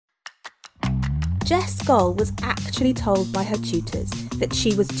Jess Scull was actually told by her tutors that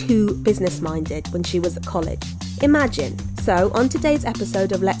she was too business-minded when she was at college. Imagine. So, on today's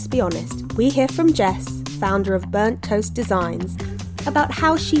episode of Let's Be Honest, we hear from Jess, founder of Burnt Toast Designs, about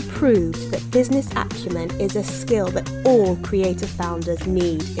how she proved that business acumen is a skill that all creative founders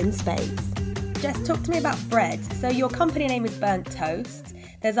need in spades. Jess, talk to me about bread. So your company name is Burnt Toast.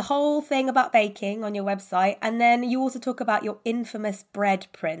 There's a whole thing about baking on your website, and then you also talk about your infamous bread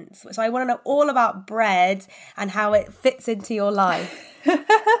prints. So I want to know all about bread and how it fits into your life.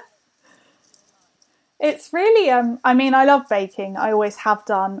 It's really, I love baking. I always have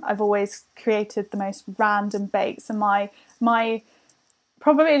done. I've always created the most random bakes. And my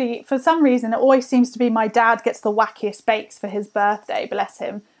probably, for some reason, it always seems to be my dad gets the wackiest bakes for his birthday, bless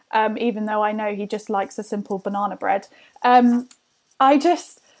him. Even though I know he just likes a simple banana bread.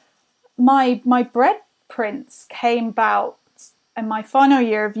 My bread prints came about in my final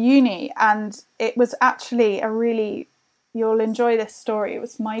year of uni, and it was actually you'll enjoy this story. It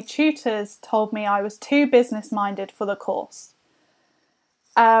was my tutors told me I was too business-minded for the course.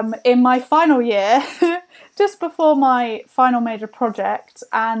 In my final year, just before my final major project,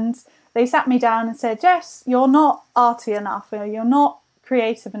 and they sat me down and said, Jess, you're not arty enough, or you're not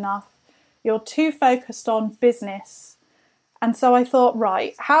creative enough, you're too focused on business. And so I thought,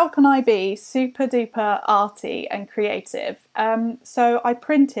 right, how can I be super duper arty and creative? So I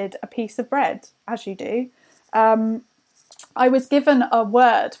printed a piece of bread, as you do. I was given a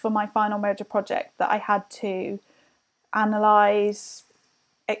word for my final major project that I had to analyse,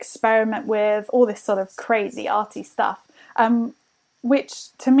 experiment with, all this sort of crazy arty stuff,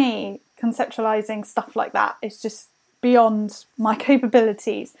 which to me, conceptualising stuff like that is just beyond my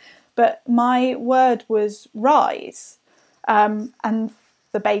capabilities. But my word was rise, and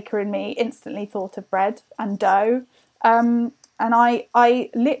the baker in me instantly thought of bread and dough, and I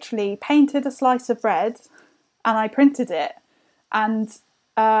literally painted a slice of bread and I printed it, and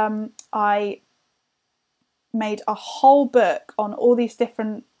I made a whole book on all these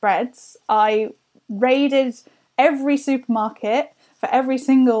different breads. I raided every supermarket for every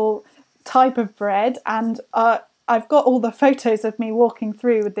single type of bread, and I've got all the photos of me walking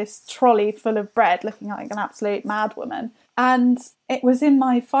through with this trolley full of bread, looking like an absolute madwoman. And it was in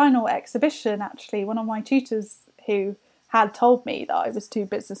my final exhibition, actually, one of my tutors who had told me that I was too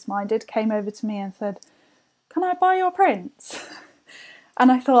business-minded came over to me and said, can I buy your prints?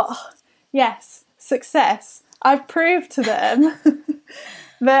 And I thought, oh, yes, success. I've proved to them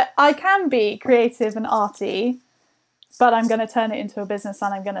that I can be creative and arty, but I'm going to turn it into a business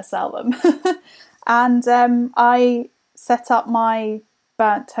and I'm going to sell them. And I set up my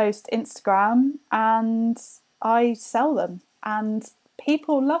Burnt Toast Instagram and I sell them, and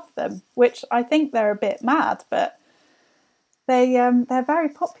people love them, which I think they're a bit mad, but they're very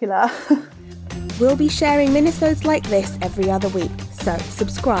popular. We'll be sharing minisodes like this every other week, so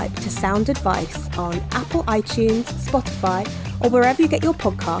subscribe to Sound Advice on Apple iTunes, Spotify, or wherever you get your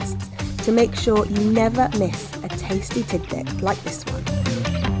podcasts to make sure you never miss a tasty tidbit like this one.